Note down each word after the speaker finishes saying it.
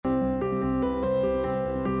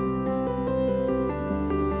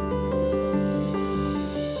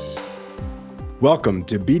Welcome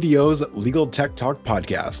to BDO's Legal Tech Talk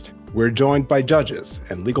podcast. We're joined by judges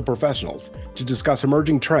and legal professionals to discuss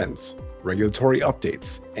emerging trends, regulatory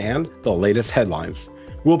updates, and the latest headlines.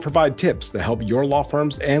 We'll provide tips to help your law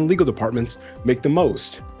firms and legal departments make the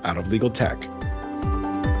most out of legal tech.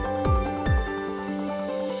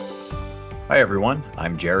 Hi, everyone.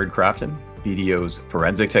 I'm Jared Crafton, BDO's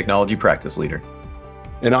Forensic Technology Practice Leader.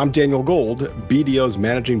 And I'm Daniel Gold, BDO's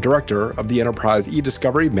Managing Director of the Enterprise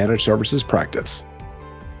eDiscovery Managed Services Practice.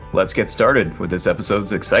 Let's get started with this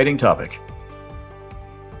episode's exciting topic.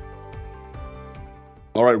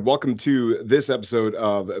 All right, welcome to this episode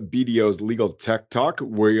of BDO's Legal Tech Talk.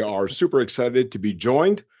 We are super excited to be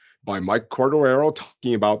joined by Mike Cordero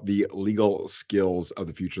talking about the legal skills of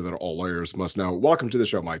the future that all lawyers must know. Welcome to the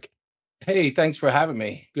show, Mike. Hey, thanks for having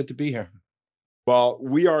me. Good to be here. Well,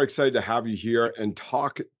 we are excited to have you here and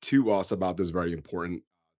talk to us about this very important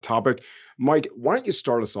topic. Mike, why don't you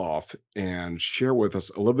start us off and share with us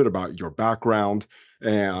a little bit about your background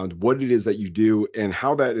and what it is that you do and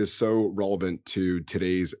how that is so relevant to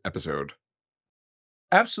today's episode?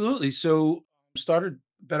 Absolutely. So, started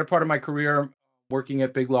better part of my career working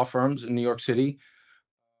at big law firms in New York City.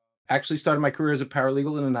 Actually started my career as a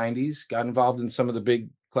paralegal in the 90s, got involved in some of the big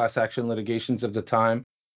class action litigations of the time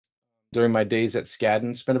during my days at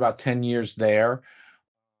Skadden, spent about 10 years there,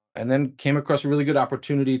 and then came across a really good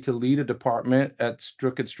opportunity to lead a department at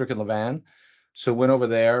Strickland Levan. So went over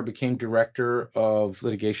there, became director of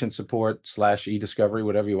litigation support / eDiscovery,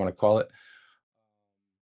 whatever you want to call it.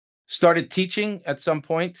 Started teaching at some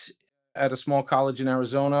point at a small college in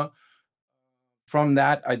Arizona. From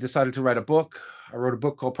that, I decided to write a book. I wrote a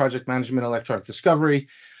book called Project Management Electronic Discovery.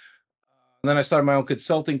 And then I started my own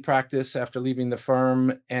consulting practice after leaving the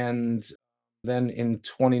firm. And then in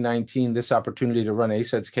 2019, this opportunity to run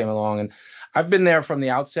ACEDS came along. And I've been there from the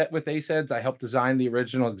outset with ACEDS. I helped design the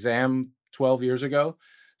original exam 12 years ago.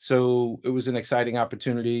 So it was an exciting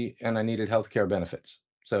opportunity and I needed healthcare benefits.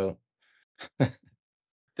 So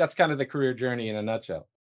that's kind of the career journey in a nutshell.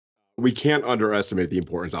 We can't underestimate the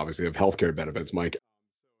importance, obviously, of healthcare benefits, Mike.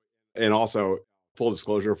 And also, full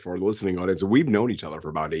disclosure for the listening audience, we've known each other for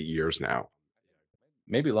about 8 years now.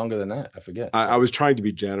 Maybe longer than that. I forget. I was trying to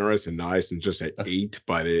be generous and nice and just say 8,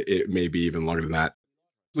 but it may be even longer than that.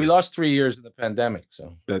 We lost 3 years in the pandemic,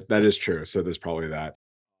 so that is true. So there's probably that.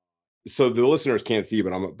 So the listeners can't see,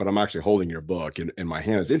 but I'm actually holding your book in my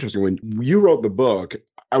hand. It's interesting. When you wrote the book,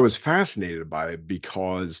 I was fascinated by it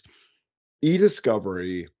because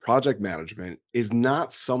eDiscovery project management is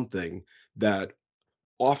not something that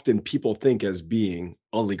often people think as being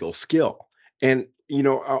a legal skill. And,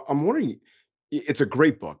 I'm wondering, it's a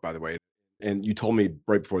great book, by the way. And you told me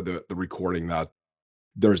right before the recording that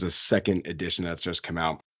there's a second edition that's just come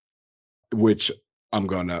out, which I'm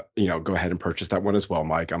going to, go ahead and purchase that one as well,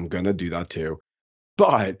 Mike. I'm going to do that too.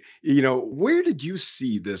 But, where did you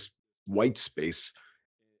see this white space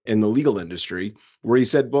in the legal industry where you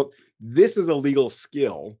said, well, this is a legal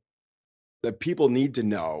skill that people need to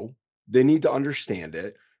know, they need to understand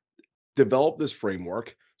it, develop this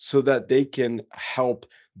framework so that they can help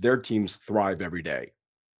their teams thrive every day?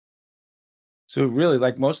 So really,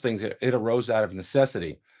 like most things, it arose out of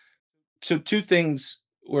necessity. So two things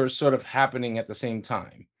were sort of happening at the same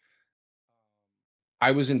time.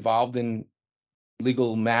 I was involved in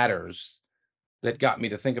legal matters that got me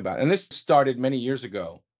to think about it. And this started many years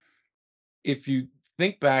ago. If you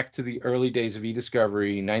think back to the early days of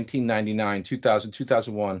eDiscovery, 1999, 2000,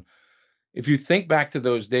 2001, if you think back to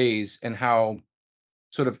those days and how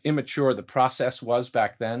sort of immature the process was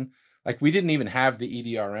back then, like we didn't even have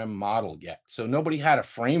the EDRM model yet. So nobody had a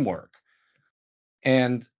framework.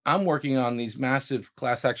 And I'm working on these massive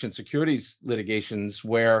class action securities litigations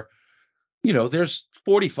where, there's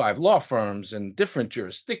 45 law firms and different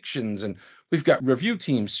jurisdictions, and we've got review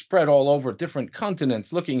teams spread all over different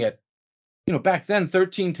continents looking at, back then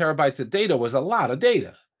 13 terabytes of data was a lot of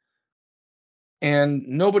data. And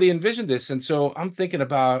nobody envisioned this. And so I'm thinking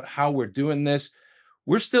about how we're doing this.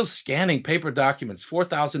 We're still scanning paper documents,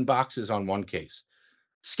 4,000 boxes on one case,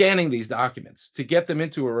 scanning these documents to get them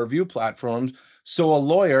into a review platform so a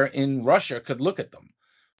lawyer in Russia could look at them,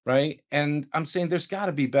 right? And I'm saying there's got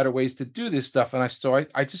to be better ways to do this stuff. And I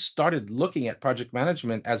just started looking at project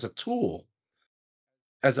management as a tool,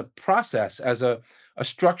 as a process, as a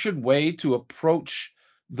structured way to approach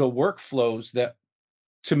the workflows that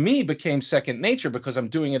to me became second nature because I'm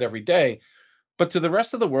doing it every day. But to the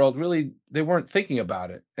rest of the world, really, they weren't thinking about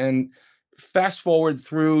it. And fast forward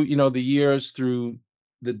through, the years, through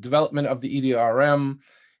the development of the EDRM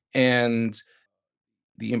and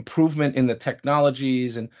the improvement in the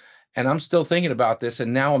technologies, and I'm still thinking about this.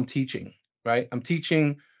 And now I'm teaching, right? I'm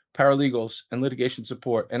teaching paralegals and litigation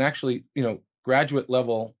support and actually, graduate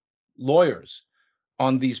level lawyers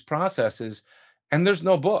on these processes, and there's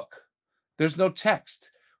no book. There's no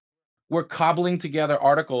text. We're cobbling together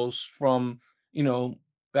articles from, you know,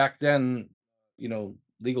 back then,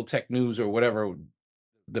 Legal Tech News or whatever,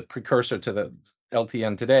 the precursor to the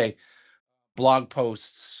LTN today, blog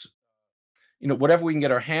posts, whatever we can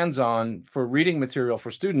get our hands on for reading material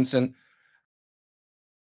for students. And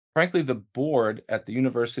frankly, the board at the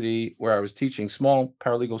university where I was teaching, small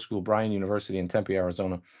paralegal school, Bryan University in Tempe,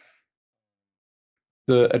 Arizona,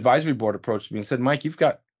 the advisory board approached me and said, Mike, you've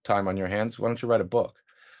got time on your hands. Why don't you write a book?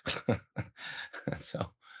 So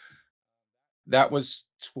that was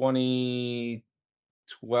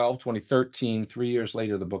 2012, 2013. 3 years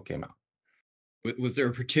later, the book came out. Was there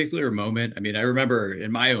a particular moment? I mean, I remember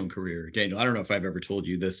in my own career, Daniel, I don't know if I've ever told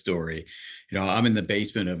you this story. I'm in the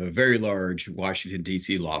basement of a very large Washington,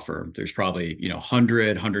 D.C. law firm. There's probably,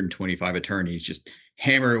 100, 125 attorneys just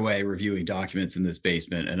hammer away reviewing documents in this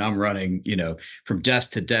basement. And I'm running, from desk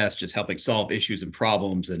to desk, just helping solve issues and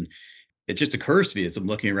problems. And it just occurs to me as I'm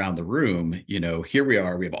looking around the room, here we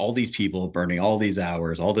are, we have all these people burning all these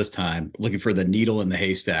hours, all this time, looking for the needle in the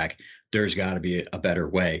haystack. There's got to be a better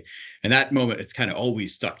way. And that moment, it's kind of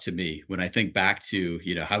always stuck to me when I think back to,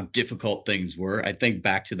 how difficult things were. I think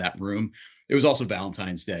back to that room. It was also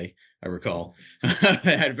Valentine's Day, I recall. I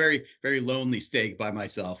had a very, very lonely steak by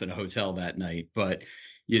myself in a hotel that night. But,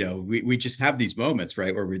 we just have these moments,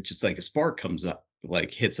 right, where we just like a spark comes up,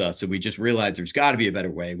 like hits us, and we just realize there's got to be a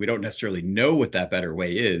better way. We don't necessarily know what that better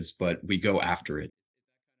way is, but we go after it.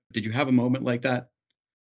 Did you have a moment like that?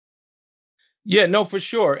 Yeah, no, for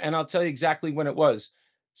sure. And I'll tell you exactly when it was.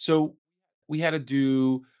 So we had to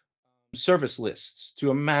do service lists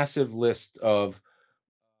to a massive list of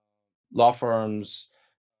law firms,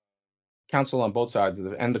 counsel on both sides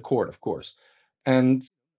of and the court, of course. And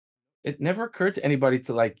it never occurred to anybody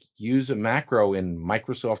to like use a macro in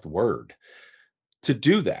Microsoft Word to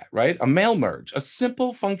do that, right? A mail merge, a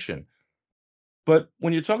simple function. But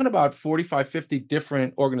when you're talking about 45, 50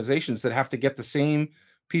 different organizations that have to get the same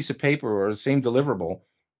piece of paper or the same deliverable,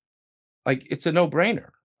 like it's a no-brainer.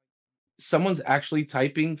 Someone's actually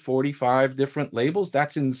typing 45 different labels.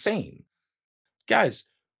 That's insane. Guys,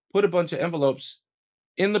 put a bunch of envelopes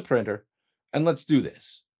in the printer and let's do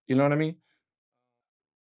this. You know what I mean?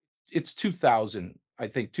 It's 2000, I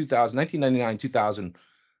think 2000, 1999, 2000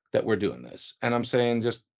 that we're doing this. And I'm saying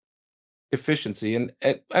just efficiency.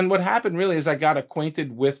 And what happened really is I got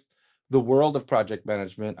acquainted with the world of project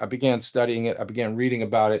management. I began studying it. I began reading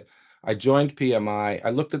about it. I joined PMI. I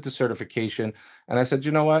looked at the certification and I said,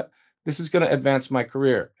 you know what? This is going to advance my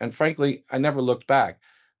career. And frankly, I never looked back.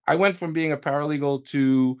 I went from being a paralegal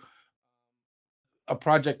to a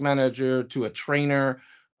project manager to a trainer,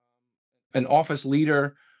 an office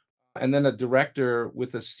leader, and then a director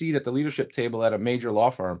with a seat at the leadership table at a major law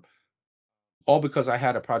firm, all because I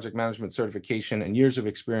had a project management certification and years of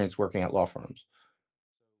experience working at law firms.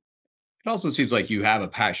 It also seems like you have a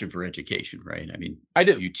passion for education, right? I mean, I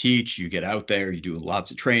do. You teach, you get out there, you do lots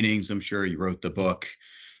of trainings. I'm sure you wrote the book.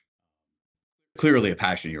 Clearly a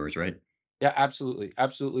passion of yours, right? Yeah, absolutely.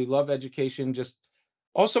 Absolutely love education. Just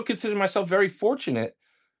also consider myself very fortunate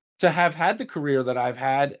to have had the career that I've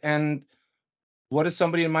had. And what does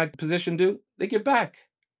somebody in my position do? They give back.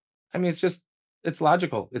 I mean, it's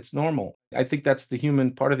logical. It's normal. I think that's the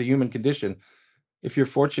human part of the human condition. If you're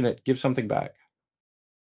fortunate, give something back.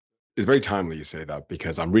 It's very timely you say that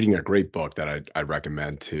because I'm reading a great book that I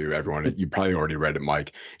recommend to everyone. You probably already read it,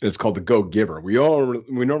 Mike. And it's called The Go Giver. We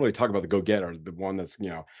normally talk about the go getter, the one that's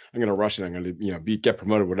I'm going to rush it, I'm going to get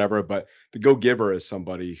promoted, whatever. But the go giver is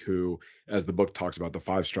somebody who, as the book talks about, the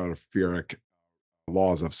five stratospheric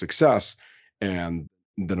laws of success, and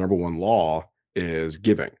the number one law is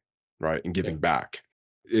giving, right, and Yeah. giving back.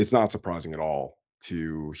 It's not surprising at all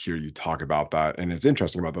to hear you talk about that. And it's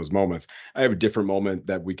interesting about those moments. I have a different moment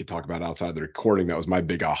that we could talk about outside the recording. That was my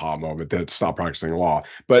big aha moment that stopped practicing law.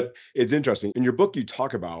 But it's interesting. In your book, you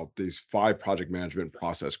talk about these five project management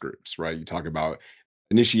process groups, right? You talk about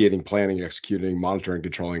initiating, planning, executing, monitoring,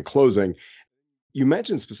 controlling, closing. You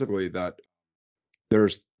mentioned specifically that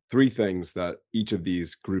there's three things that each of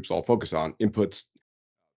these groups all focus on: inputs,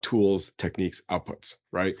 tools, techniques, outputs,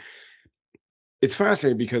 right? It's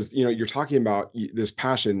fascinating because you're talking about this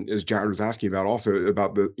passion, as Jared was asking about, also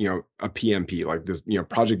about the a PMP, like this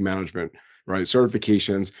project management, right,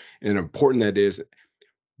 certifications, and important that is.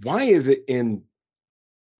 Why is it in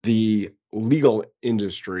the legal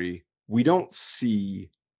industry we don't see,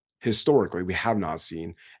 historically we have not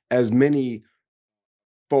seen as many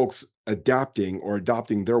folks adapting or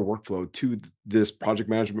adopting their workflow to this project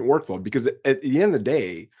management workflow? Because at the end of the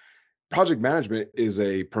day, project management is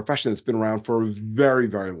a profession that's been around for a very,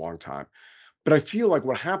 very long time. But I feel like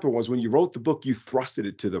what happened was when you wrote the book, you thrusted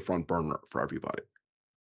it to the front burner for everybody.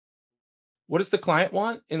 What does the client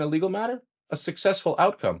want in a legal matter? A successful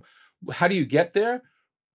outcome. How do you get there?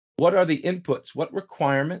 What are the inputs? What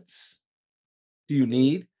requirements do you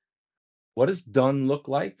need? What does done look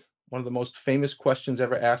like? One of the most famous questions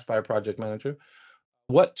ever asked by a project manager.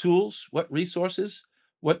 What tools, what resources,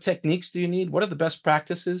 what techniques do you need? What are the best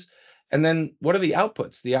practices? And then what are the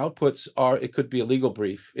outputs? The outputs are, it could be a legal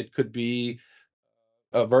brief, it could be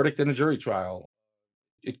a verdict in a jury trial,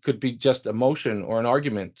 it could be just a motion or an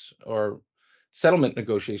argument or settlement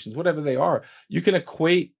negotiations, whatever they are. You can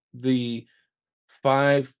equate the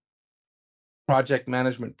 5 project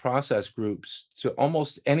management process groups to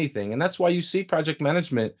almost anything. And that's why you see project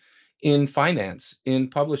management in finance, in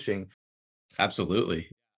publishing. Absolutely.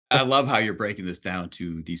 I love how you're breaking this down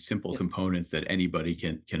to these simple Yeah. components that anybody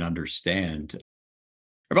can understand.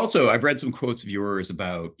 I've read some quotes of yours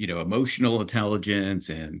about, emotional intelligence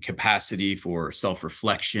and capacity for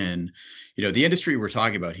self-reflection. The industry we're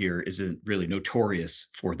talking about here isn't really notorious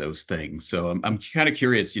for those things. So I'm kind of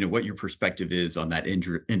curious, what your perspective is on that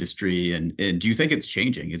industry, and do you think it's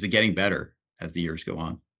changing? Is it getting better as the years go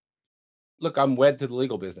on? Look, I'm wed to the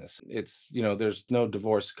legal business. There's no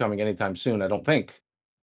divorce coming anytime soon, I don't think.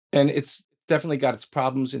 And it's definitely got its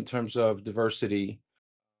problems in terms of diversity.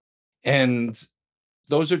 And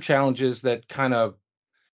those are challenges that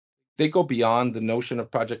they go beyond the notion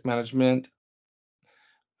of project management.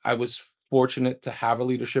 I was fortunate to have a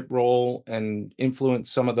leadership role and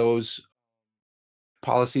influence some of those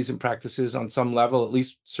policies and practices on some level, at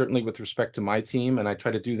least certainly with respect to my team. And I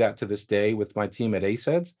try to do that to this day with my team at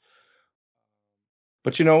ACEDS.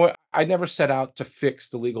 But you know what? I never set out to fix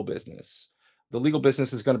the legal business. The legal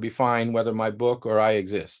business is going to be fine whether my book or I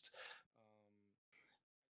exist.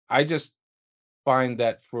 I just find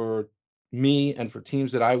that for me and for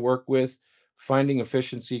teams that I work with, finding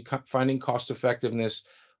efficiency, finding cost effectiveness,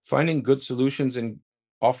 finding good solutions and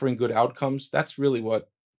offering good outcomes, that's really what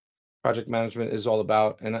project management is all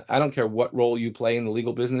about. And I don't care what role you play in the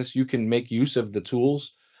legal business, you can make use of the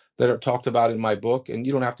tools that are talked about in my book. And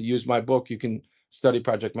you don't have to use my book. You can study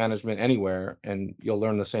project management anywhere and you'll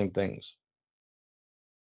learn the same things.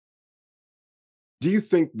 Do you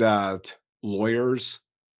think that lawyers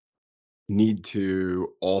need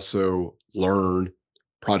to also learn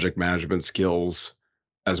project management skills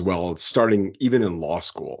as well, starting even in law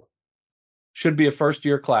school? Should be a first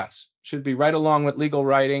year class, should be right along with legal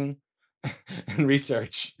writing and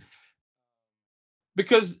research.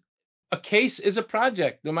 Because a case is a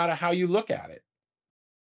project, no matter how you look at it.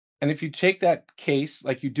 And if you take that case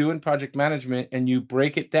like you do in project management and you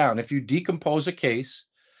break it down, if you decompose a case,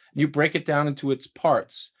 you break it down into its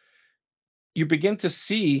parts, you begin to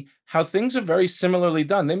see how things are very similarly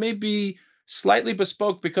done. They may be slightly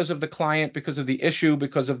bespoke because of the client, because of the issue,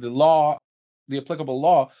 because of the law, the applicable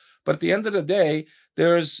law. But at the end of the day,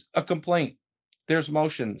 there's a complaint, there's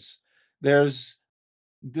motions, there's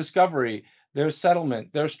discovery, there's settlement,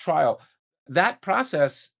 there's trial. That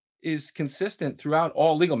process is consistent throughout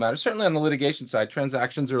all legal matters. Certainly on the litigation side,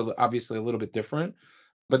 transactions are obviously a little bit different,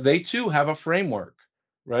 but they too have a framework,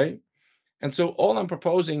 right? And so all I'm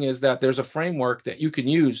proposing is that there's a framework that you can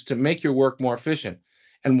use to make your work more efficient.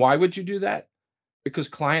 And why would you do that? Because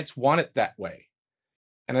clients want it that way.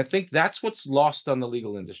 And I think that's what's lost on the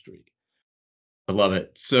legal industry. I love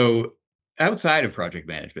it. So outside of project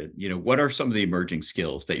management, what are some of the emerging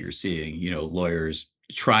skills that you're seeing, lawyers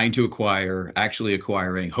trying to acquire, actually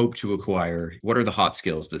acquiring, hope to acquire? What are the hot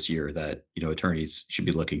skills this year that, attorneys should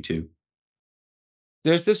be looking to?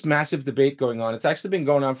 There's this massive debate going on. It's actually been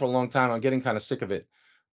going on for a long time. I'm getting kind of sick of it.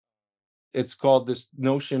 It's called this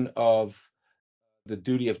notion of the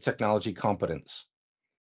duty of technology competence.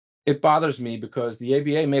 It bothers me because the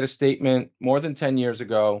ABA made a statement more than 10 years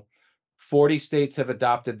ago. 40 states have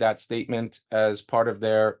adopted that statement as part of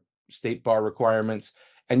their state bar requirements,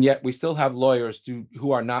 and yet we still have lawyers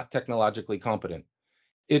who are not technologically competent.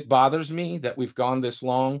 It bothers me that we've gone this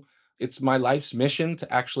long. It's my life's mission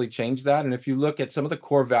to actually change that. And if you look at some of the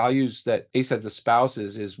core values that ACEDS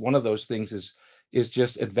espouses, is one of those things is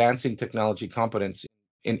just advancing technology competence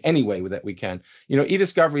in any way that we can.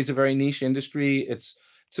 E-discovery is a very niche industry. It's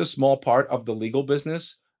a small part of the legal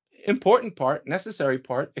business, important part, necessary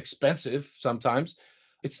part, expensive sometimes.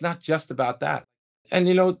 It's not just about that. And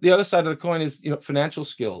the other side of the coin is financial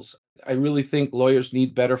skills. I really think lawyers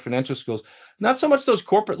need better financial skills. Not so much those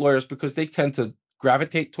corporate lawyers, because they tend to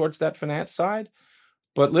gravitate towards that finance side,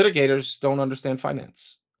 but litigators don't understand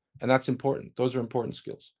finance. And that's important. Those are important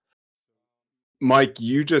skills. Mike,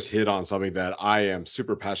 you just hit on something that I am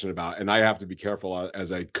super passionate about, and I have to be careful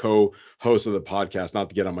as a co-host of the podcast not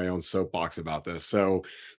to get on my own soapbox about this. So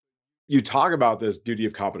you talk about this duty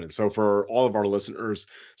of competence. So for all of our listeners,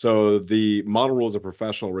 so the Model Rules of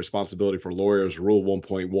Professional Responsibility for Lawyers, Rule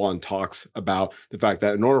 1.1, talks about the fact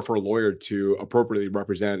that in order for a lawyer to appropriately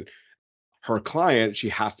represent her client, she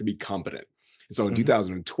has to be competent. And so in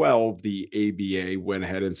 2012, the ABA went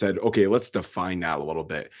ahead and said, okay, let's define that a little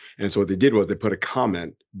bit. And so what they did was they put a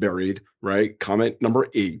comment buried, right? Comment number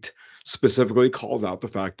 8 specifically calls out the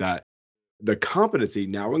fact that the competency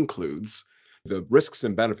now includes the risks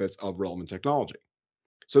and benefits of relevant technology.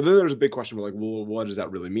 So then there's a big question. We're like, well, what does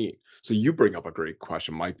that really mean? So you bring up a great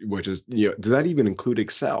question, Mike, which is, does that even include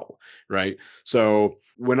Excel, right? So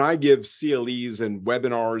when I give CLEs and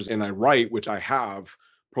webinars and I write, which I have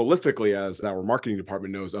prolifically, as our marketing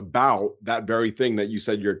department knows, about that very thing that you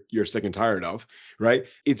said you're sick and tired of, right?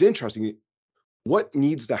 It's interesting. What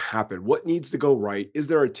needs to happen? What needs to go right? Is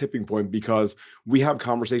there a tipping point? Because we have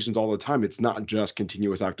conversations all the time. It's not just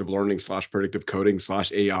continuous active learning / predictive coding /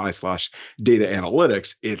 AI / data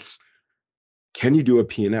analytics. It's, can you do a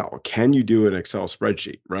P&L? Can you do an Excel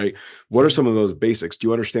spreadsheet, right? What are some of those basics? Do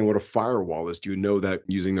you understand what a firewall is? Do you know that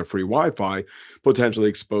using the free Wi-Fi potentially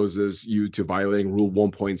exposes you to violating Rule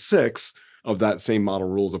 1.6 of that same Model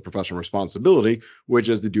Rules of Professional Responsibility, which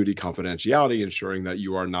is the duty of confidentiality, ensuring that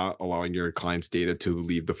you are not allowing your client's data to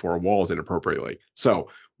leave the four walls inappropriately. So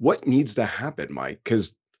what needs to happen, Mike?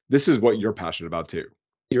 Because this is what you're passionate about too.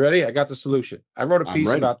 You ready? I got the solution. I wrote a I'm piece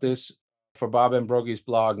ready. about this for Bob Ambrogi's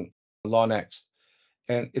blog, Law Next.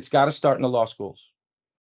 And it's got to start in the law schools.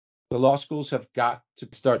 The law schools have got to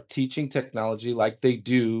start teaching technology like they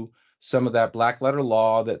do some of that black letter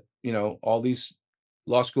law that, all these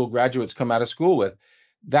law school graduates come out of school with.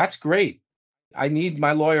 That's great. I need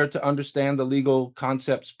my lawyer to understand the legal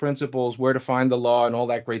concepts, principles, where to find the law, and all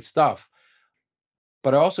that great stuff.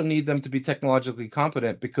 But I also need them to be technologically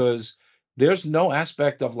competent, because there's no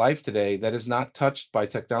aspect of life today that is not touched by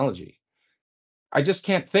technology. I just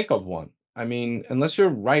can't think of one. I mean, unless you're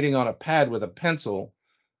writing on a pad with a pencil,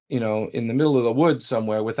 in the middle of the woods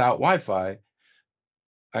somewhere without Wi-Fi,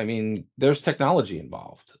 I mean, there's technology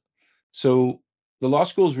involved. So the law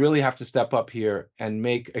schools really have to step up here and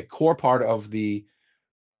make a core part of the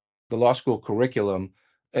law school curriculum.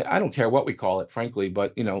 I don't care what we call it, frankly,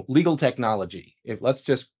 but legal technology. Let's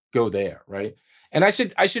just go there, right? And I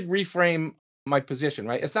should reframe my position,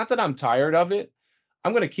 right? It's not that I'm tired of it.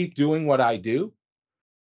 I'm going to keep doing what I do.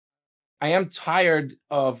 I am tired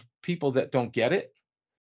of people that don't get it.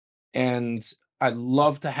 And I'd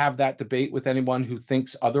love to have that debate with anyone who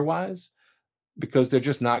thinks otherwise, because they're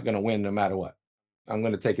just not going to win no matter what. I'm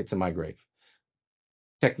going to take it to my grave.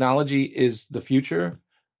 Technology is the future,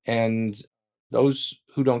 and those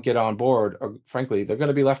who don't get on board are, frankly, they're going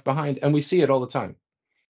to be left behind, and we see it all the time.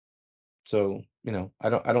 So, I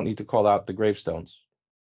don't need to call out the gravestones.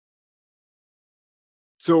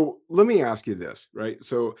 So let me ask you this, right?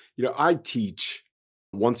 So, I teach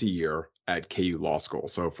once a year at KU Law School.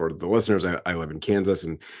 So for the listeners, I live in Kansas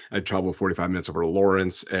and I travel 45 minutes over to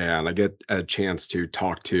Lawrence, and I get a chance to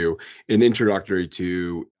talk to an introductory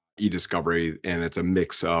to e-discovery, and it's a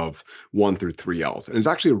mix of 1 through 3Ls. And it's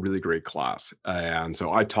actually a really great class. And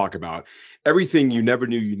so I talk about everything you never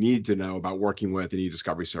knew you need to know about working with an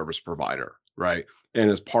e-discovery service provider, right?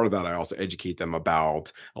 And as part of that, I also educate them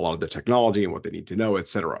about a lot of the technology and what they need to know, et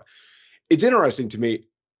cetera. It's interesting to me,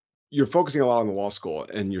 you're focusing a lot on the law school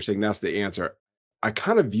and you're saying that's the answer. I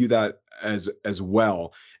kind of view that as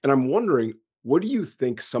well. And I'm wondering, what do you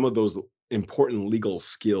think some of those important legal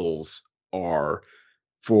skills are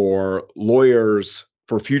for lawyers,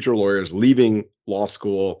 for future lawyers leaving law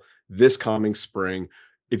school this coming spring?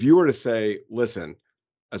 If you were to say, listen,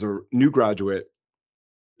 as a new graduate,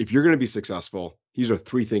 if you're going to be successful, these are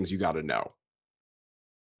 3 things you got to know.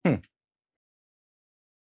 3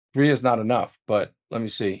 is not enough, but let me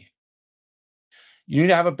see. You need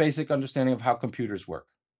to have a basic understanding of how computers work.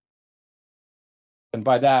 And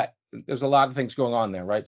by that, there's a lot of things going on there,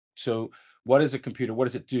 right? So what is a computer? What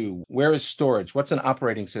does it do? Where is storage? What's an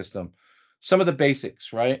operating system? Some of the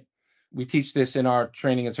basics, right? We teach this in our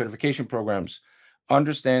training and certification programs.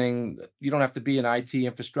 Understanding, you don't have to be an IT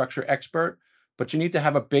infrastructure expert, but you need to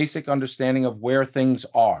have a basic understanding of where things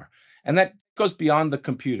are. And that goes beyond the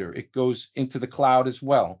computer. It goes into the cloud as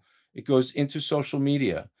well. It goes into social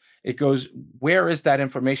media. It goes, where is that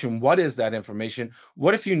information? What is that information?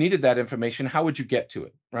 What if you needed that information? How would you get to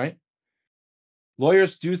it, right?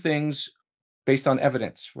 Lawyers do things based on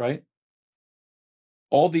evidence, right?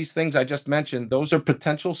 All these things I just mentioned, those are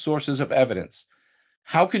potential sources of evidence.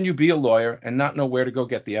 How can you be a lawyer and not know where to go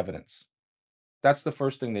get the evidence? That's the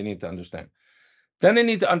first thing they need to understand. Then they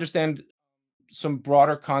need to understand some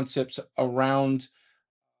broader concepts around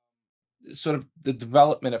sort of the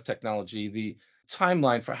development of technology, the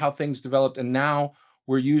timeline for how things developed. And now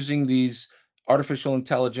we're using these artificial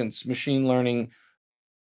intelligence, machine learning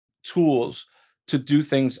tools to do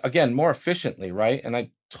things again more efficiently, right? And I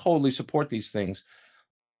totally support these things,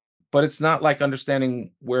 but it's not like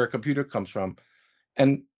understanding where a computer comes from.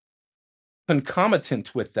 And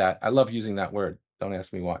concomitant with that, I love using that word. Don't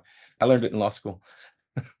ask me why. I learned it in law school.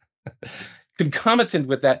 Concomitant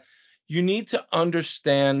with that, you need to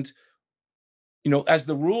understand, as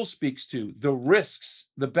the rule speaks to, the risks,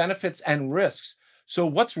 the benefits and risks. So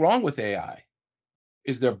what's wrong with AI?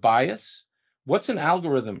 Is there bias? What's an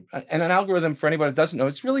algorithm? And an algorithm, for anybody that doesn't know,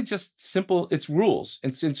 it's really just simple. It's rules.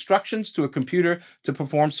 It's instructions to a computer to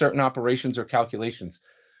perform certain operations or calculations.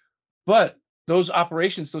 But those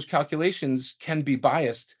operations, those calculations can be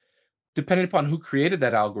biased depending upon who created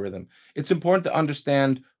that algorithm. It's important to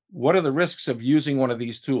understand what are the risks of using one of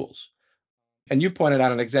these tools. And you pointed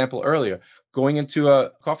out an example earlier, going into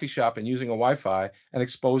a coffee shop and using a Wi-Fi and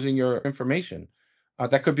exposing your information.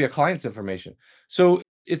 That could be a client's information. So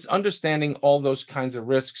it's understanding all those kinds of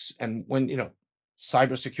risks. And when,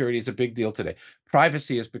 cybersecurity is a big deal today.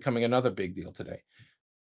 Privacy is becoming another big deal today.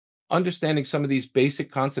 Understanding some of these basic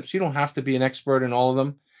concepts, you don't have to be an expert in all of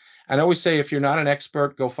them. And I always say, if you're not an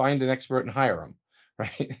expert, go find an expert and hire them,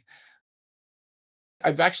 right?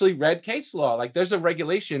 I've actually read case law. Like there's a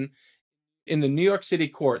regulation in the New York City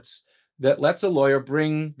courts that lets a lawyer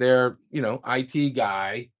bring their, IT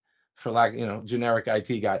guy, for lack, generic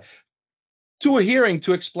IT guy, to a hearing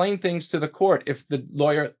to explain things to the court if the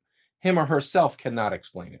lawyer, him or herself, cannot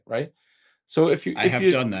explain it, right? So I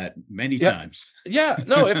have done that many times. Yeah,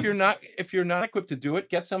 no, if you're not equipped to do it,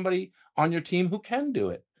 get somebody on your team who can do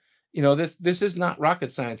it. This is not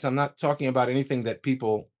rocket science. I'm not talking about anything that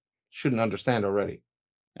people shouldn't understand already.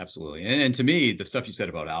 Absolutely. And to me, the stuff you said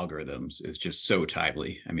about algorithms is just so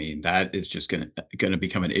timely. I mean, that is just going to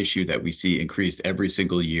become an issue that we see increase every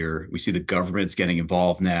single year. We see the government's getting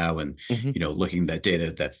involved now and, looking at that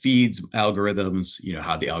data that feeds algorithms,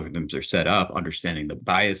 how the algorithms are set up, understanding the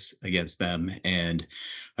bias against them. And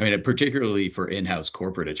I mean, particularly for in-house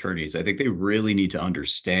corporate attorneys, I think they really need to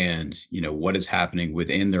understand, what is happening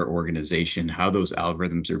within their organization, how those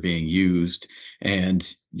algorithms are being used,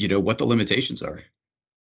 and, what the limitations are.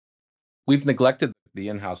 We've neglected the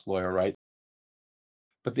in-house lawyer, right?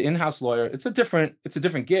 But the in-house lawyer, it's a different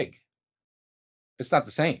gig. It's not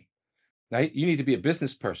the same, right? You need to be a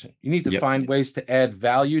business person. You need to find ways to add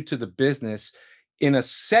value to the business in a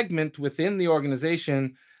segment within the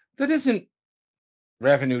organization that isn't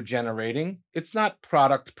revenue generating. It's not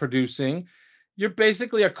product producing. You're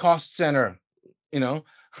basically a cost center. A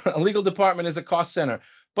legal department is a cost center,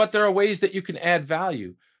 but there are ways that you can add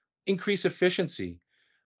value, increase efficiency,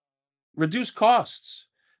 reduce costs.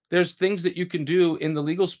 There's things that you can do in the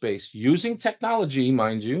legal space using technology,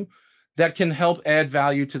 mind you, that can help add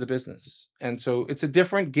value to the business. And so it's a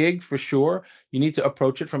different gig for sure. You need to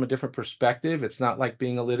approach it from a different perspective. It's not like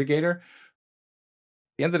being a litigator. At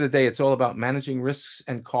the end of the day, it's all about managing risks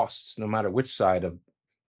and costs, no matter which side of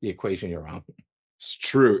the equation you're on. It's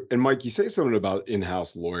true. And Mike, you say something about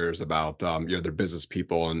in-house lawyers, about they're business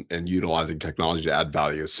people and utilizing technology to add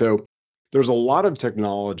value. So there's a lot of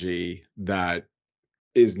technology that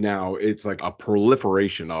is now, it's like a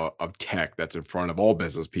proliferation of tech that's in front of all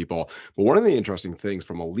business people. But one of the interesting things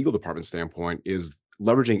from a legal department standpoint is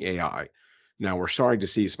leveraging AI. Now we're starting to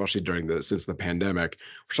see, especially since the pandemic,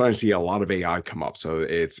 we're starting to see a lot of AI come up. So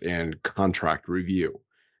it's in contract review,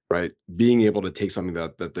 right? Being able to take something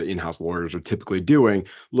that the in-house lawyers are typically doing,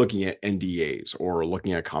 looking at NDAs or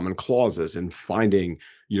looking at common clauses and finding,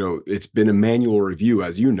 it's been a manual review,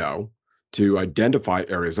 as you know, to identify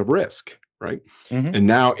areas of risk, right? Mhm. And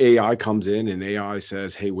now AI comes in and AI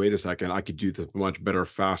says, hey, wait a second, I could do this much better,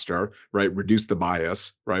 faster, right? Reduce the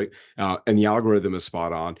bias, right? And the algorithm is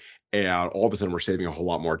spot on. And all of a sudden, we're saving a whole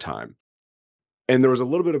lot more time. And there was a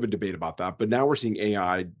little bit of a debate about that, but now we're seeing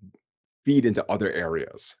AI feed into other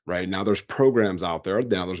areas, right? Now there's programs out there.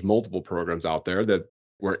 Now there's multiple programs out there that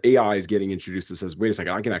where AI is getting introduced that says, wait a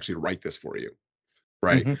second, I can actually write this for you,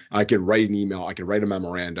 right? Mhm. I can write an email, I can write a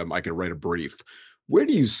memorandum, I can write a brief. Where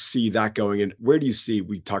do you see that going? And where do you see,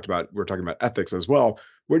 we're talking about ethics as well.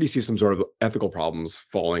 Where do you see some sort of ethical problems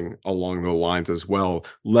falling along the lines as well,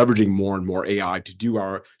 leveraging more and more AI to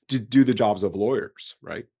do the jobs of lawyers,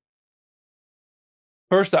 right?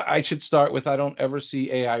 First, I should start with I don't ever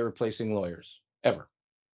see AI replacing lawyers, ever.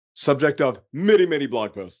 Subject of many, many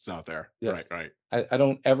blog posts out there. Yes. Right, right. I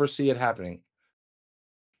don't ever see it happening.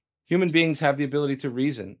 Human beings have the ability to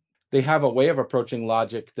reason. They have a way of approaching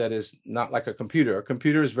logic that is not like a computer. A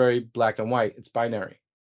computer is very black and white. It's binary.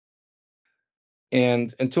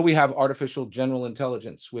 And until we have artificial general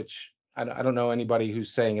intelligence, which I don't know anybody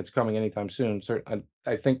who's saying it's coming anytime soon.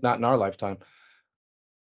 I think not in our lifetime.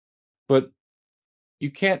 But you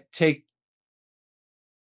can't take,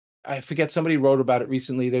 I forget, somebody wrote about it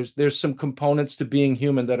recently. There's some components to being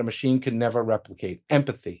human that a machine can never replicate.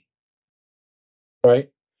 Empathy, right?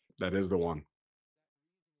 That is the one.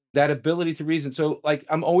 That ability to reason. So like,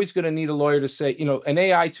 I'm always going to need a lawyer to say, an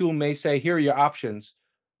AI tool may say, here are your options,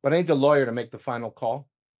 but I need the lawyer to make the final call.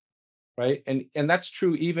 Right. And that's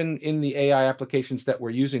true even in the AI applications that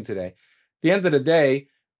we're using today. At the end of the day,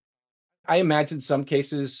 I imagine some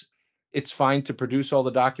cases it's fine to produce all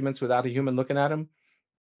the documents without a human looking at them,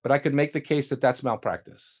 but I could make the case that that's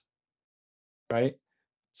malpractice. Right.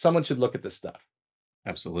 Someone should look at this stuff.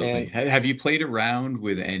 Absolutely. Have you played around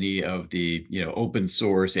with any of the, open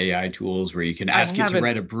source AI tools where you can ask it to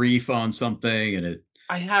write a brief on something and it?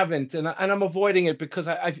 I haven't, and I'm avoiding it because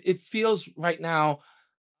it feels right now.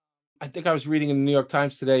 I think I was reading in the New York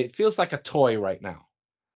Times today. It feels like a toy right now.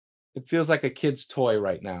 It feels like a kid's toy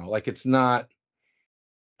right now. Like it's not.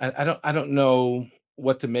 I don't know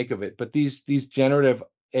what to make of it. But these generative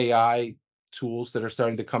AI tools that are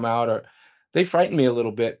starting to come out they frighten me a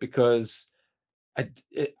little bit because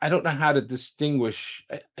I don't know how to distinguish.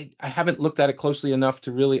 I haven't looked at it closely enough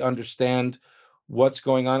to really understand what's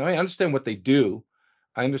going on. I understand what they do.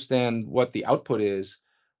 I understand what the output is.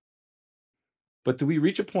 But do we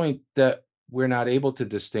reach a point that we're not able to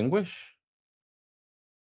distinguish?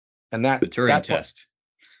 And the Turing test.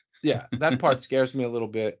 Yeah, that part scares me a little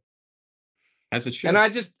bit. As it should. And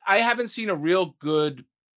I haven't seen a real good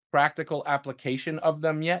practical application of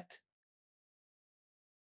them yet.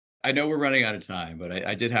 I know we're running out of time, but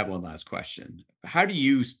I did have one last question. How do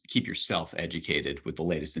you keep yourself educated with the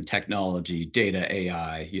latest in technology, data,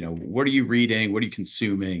 AI? What are you reading? What are you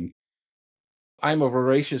consuming? I'm a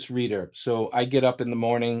voracious reader. So I get up in the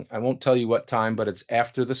morning. I won't tell you what time, but it's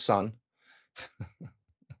after the sun.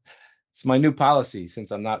 It's my new policy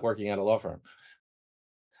since I'm not working at a law firm.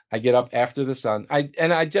 I get up after the sun. I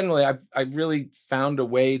really found a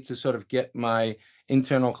way to sort of get my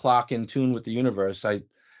internal clock in tune with the universe. I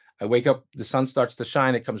wake up, the sun starts to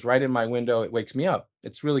shine. It comes right in my window. It wakes me up.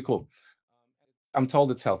 It's really cool. I'm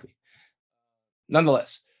told it's healthy.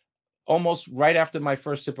 Nonetheless, almost right after my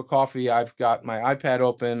first sip of coffee, I've got my iPad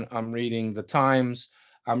open. I'm reading the Times.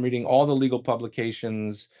 I'm reading all the legal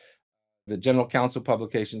publications, the general counsel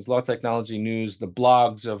publications, law technology news, the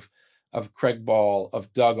blogs of Craig Ball,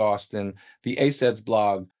 of Doug Austin, the ACEDS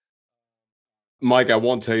blog. Mike, I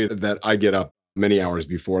won't tell you that I get up many hours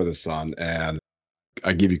before the sun, and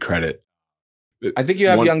I give you credit. I think you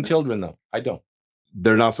have young children, though. I don't.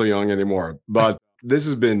 They're not so young anymore. But this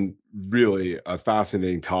has been really a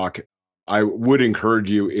fascinating talk. I would encourage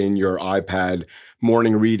you in your iPad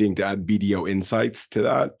morning reading to add BDO Insights to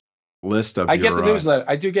that list of. I get the newsletter.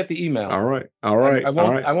 I do get the email. All right.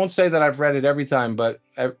 I won't say that I've read it every time, but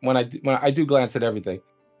when I do glance at everything.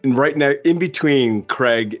 And right now, in between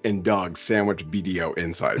Craig and Doug, sandwich BDO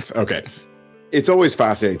Insights. Okay. It's always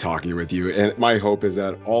fascinating talking with you. And my hope is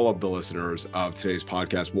that all of the listeners of today's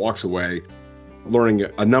podcast walks away learning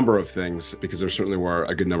a number of things, because there certainly were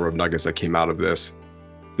a good number of nuggets that came out of this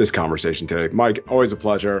conversation today. Mike, always a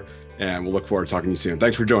pleasure. And we'll look forward to talking to you soon.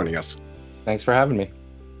 Thanks for joining us. Thanks for having me.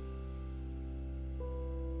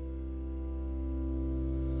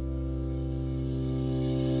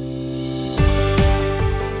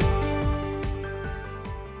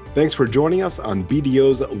 Thanks for joining us on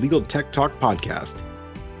BDO's Legal Tech Talk podcast.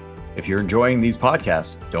 If you're enjoying these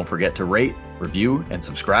podcasts, don't forget to rate, review, and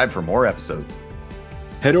subscribe for more episodes.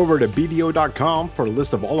 Head over to BDO.com for a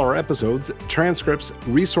list of all our episodes, transcripts,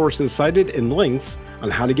 resources cited, and links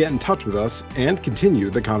on how to get in touch with us and continue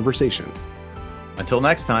the conversation. Until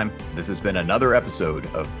next time, this has been another episode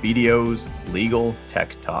of BDO's Legal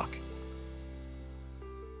Tech Talk.